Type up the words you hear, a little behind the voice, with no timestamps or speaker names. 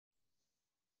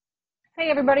Hey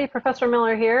everybody, Professor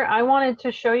Miller here. I wanted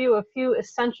to show you a few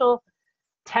essential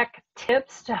tech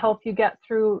tips to help you get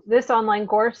through this online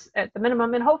course at the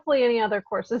minimum, and hopefully any other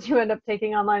courses you end up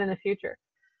taking online in the future.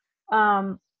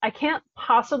 I can't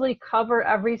possibly cover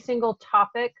every single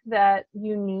topic that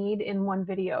you need in one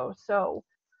video, so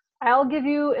I'll give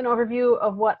you an overview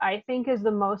of what I think is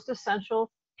the most essential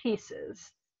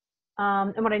pieces.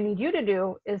 And what I need you to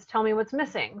do is tell me what's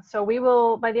missing. So we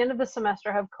will, by the end of the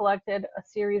semester, have collected a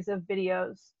series of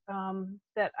videos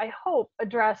that I hope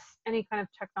address any kind of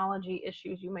technology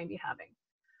issues you may be having.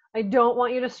 I don't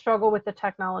want you to struggle with the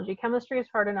technology. Chemistry is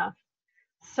hard enough.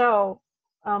 So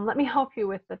let me help you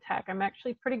with the tech. I'm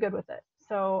actually pretty good with it.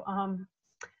 So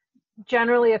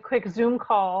generally a quick Zoom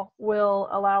call will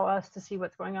allow us to see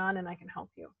what's going on and I can help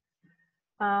you.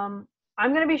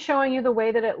 I'm going to be showing you the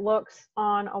way that it looks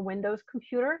on a Windows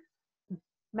computer.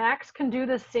 Macs can do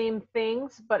the same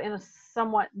things, but in a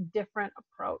somewhat different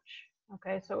approach.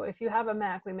 Okay, so if you have a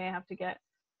Mac, we may have to get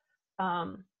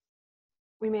on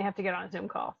a Zoom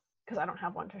call because I don't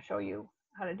have one to show you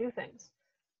how to do things.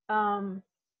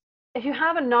 If you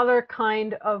have another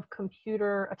kind of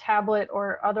computer, a tablet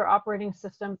or other operating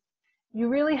system, you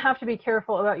really have to be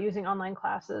careful about using online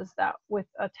classes with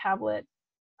a tablet.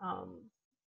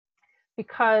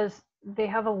 Because they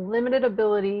have a limited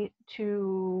ability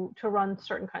to run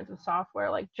certain kinds of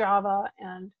software like Java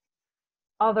and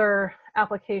other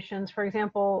applications. For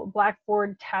example,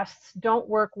 Blackboard tests don't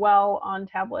work well on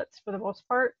tablets for the most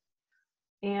part.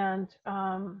 And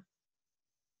the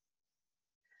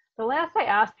last I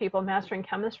asked people, Mastering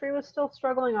Chemistry was still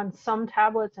struggling on some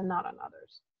tablets and not on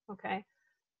others. Okay.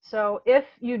 So if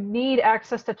you need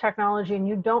access to technology and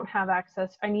you don't have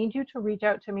access, I need you to reach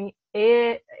out to me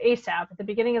ASAP at the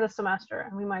beginning of the semester,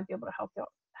 and we might be able to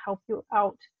help you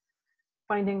out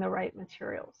finding the right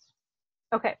materials.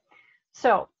 Okay,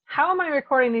 so how am I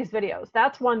recording these videos?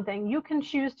 That's one thing. You can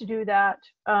choose to do that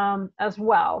as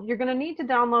well. You're going to need to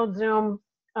download Zoom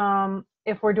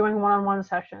if we're doing one-on-one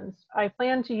sessions. I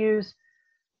plan to use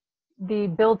the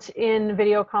built-in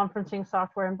video conferencing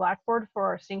software in Blackboard for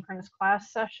our synchronous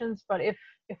class sessions, but if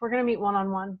we're going to meet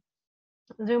one-on-one,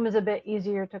 Zoom is a bit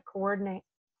easier to coordinate.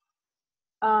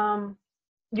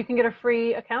 You can get a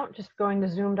free account just going to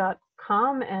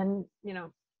zoom.com and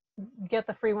get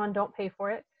the free one, don't pay for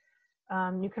it.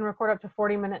 You can record up to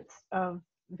 40 minutes of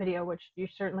video, which you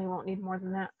certainly won't need more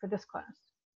than that for this class.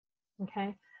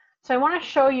 Okay, so I want to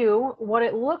show you what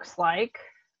it looks like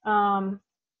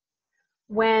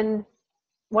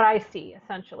what I see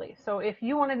essentially. So if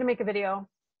you wanted to make a video,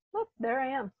 look, there I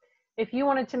am. If you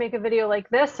wanted to make a video like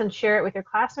this and share it with your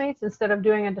classmates instead of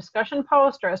doing a discussion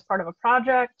post or as part of a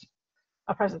project,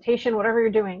 a presentation, whatever you're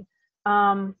doing,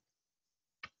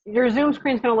 your Zoom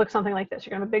screen is going to look something like this.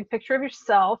 You're going to have a big picture of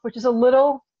yourself, which is a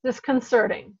little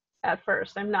disconcerting at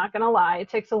first. I'm not going to lie. It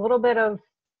takes a little bit of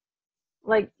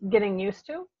like getting used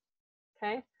to.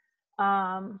 Okay.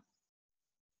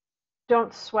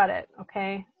 Don't sweat it.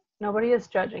 Okay. Nobody is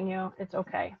judging you. It's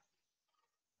okay.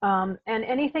 And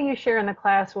anything you share in the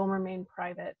class will remain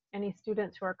private. Any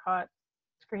students who are caught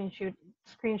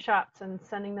screenshots and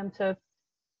sending them to,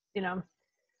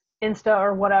 Insta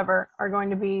or whatever are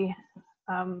going to be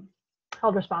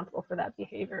held responsible for that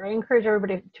behavior. I encourage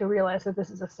everybody to realize that this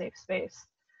is a safe space.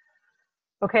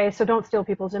 Okay, so don't steal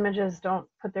people's images. Don't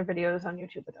put their videos on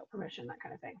YouTube without permission, that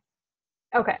kind of thing.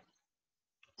 Okay,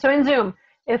 so in Zoom,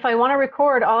 if I want to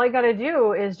record, all I got to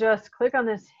do is just click on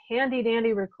this handy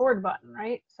dandy record button,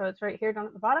 right? So it's right here down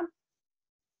at the bottom.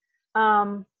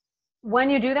 When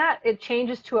you do that, it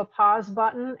changes to a pause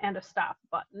button and a stop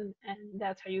button. And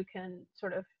that's how you can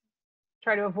sort of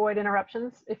try to avoid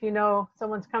interruptions. If you know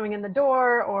someone's coming in the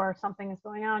door or something is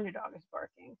going on, your dog is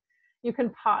barking, you can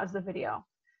pause the video.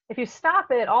 If you stop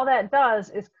it, all that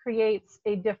does is creates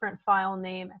a different file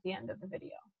name at the end of the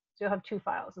video. So you'll have two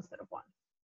files instead of one.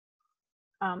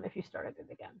 If you started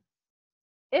it again.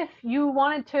 If you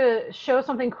wanted to show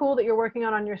something cool that you're working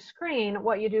on your screen,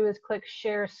 what you do is click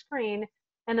Share Screen,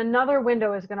 and another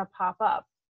window is going to pop up.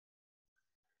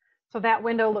 So that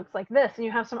window looks like this, and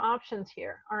you have some options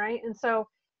here, all right? And so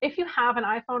if you have an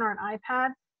iPhone or an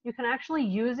iPad, you can actually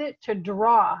use it to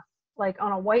draw, like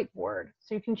on a whiteboard.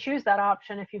 So you can choose that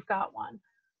option if you've got one.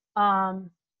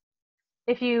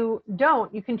 If you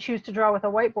don't, you can choose to draw with a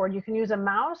whiteboard. You can use a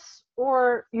mouse,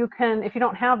 or you can, if you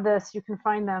don't have this, you can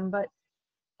find them. But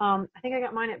I think I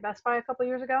got mine at Best Buy a couple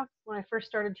years ago when I first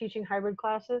started teaching hybrid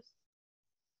classes.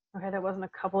 Okay, that wasn't a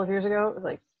couple of years ago. It was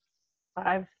like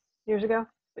 5 years ago,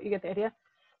 but you get the idea.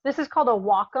 This is called a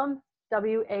Wacom,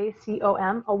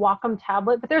 W-A-C-O-M, a Wacom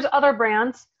tablet. But there's other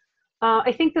brands.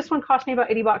 I think this one cost me about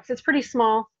 $80. It's pretty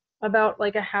small, about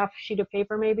like a half sheet of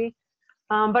paper maybe.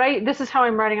 But this is how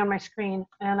I'm writing on my screen,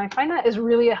 and I find that is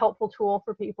really a helpful tool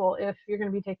for people if you're going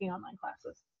to be taking online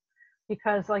classes.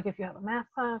 Because like if you have a math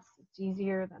class, it's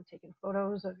easier than taking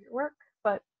photos of your work,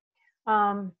 but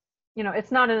you know,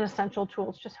 it's not an essential tool,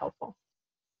 it's just helpful.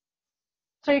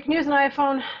 So you can use an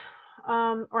iPhone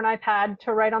or an iPad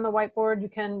to write on the whiteboard. You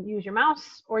can use your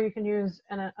mouse, or you can use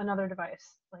another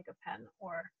device like a pen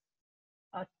or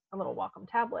a little Wacom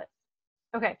tablet.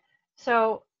 Okay,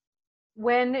 so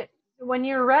when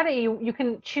you're ready, you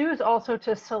can choose also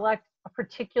to select a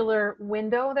particular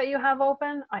window that you have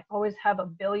open. I always have a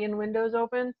billion windows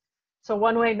open. So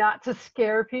one way not to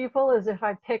scare people is if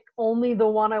I pick only the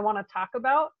one I want to talk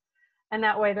about, and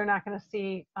that way they're not going to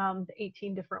see the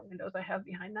 18 different windows I have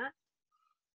behind that.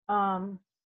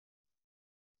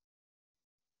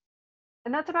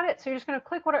 And that's about it. So you're just going to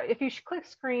click if you click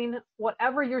screen,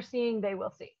 whatever you're seeing, they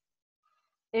will see.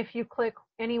 If you click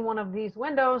any one of these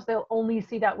windows, they'll only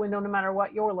see that window no matter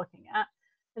what you're looking at.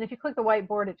 And if you click the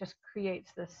whiteboard, it just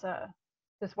creates this,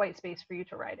 this white space for you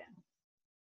to write in.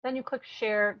 Then you click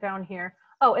share down here.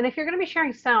 Oh, and if you're going to be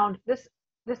sharing sound, this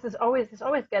always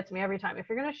gets me every time. If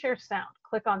you're going to share sound,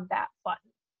 click on that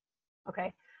button.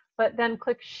 Okay, but then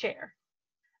click share.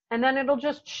 And then it'll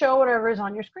just show whatever is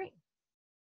on your screen.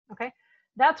 Okay,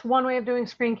 that's one way of doing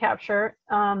screen capture.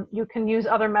 You can use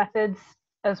other methods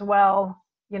as well.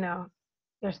 You know,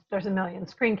 there's a million.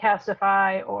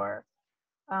 Screencastify or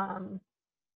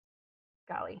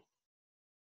golly,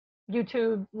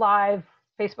 YouTube Live,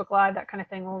 Facebook Live, that kind of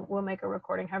thing. We'll make a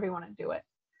recording however you want to do it.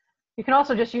 You can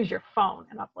also just use your phone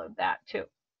and upload that too.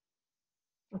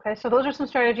 Okay, so those are some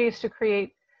strategies to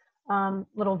create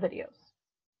little videos.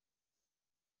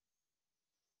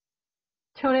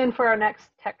 Tune in for our next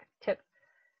tech tip,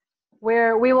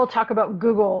 where we will talk about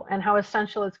Google and how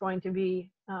essential it's going to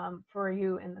be for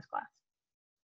you in this class.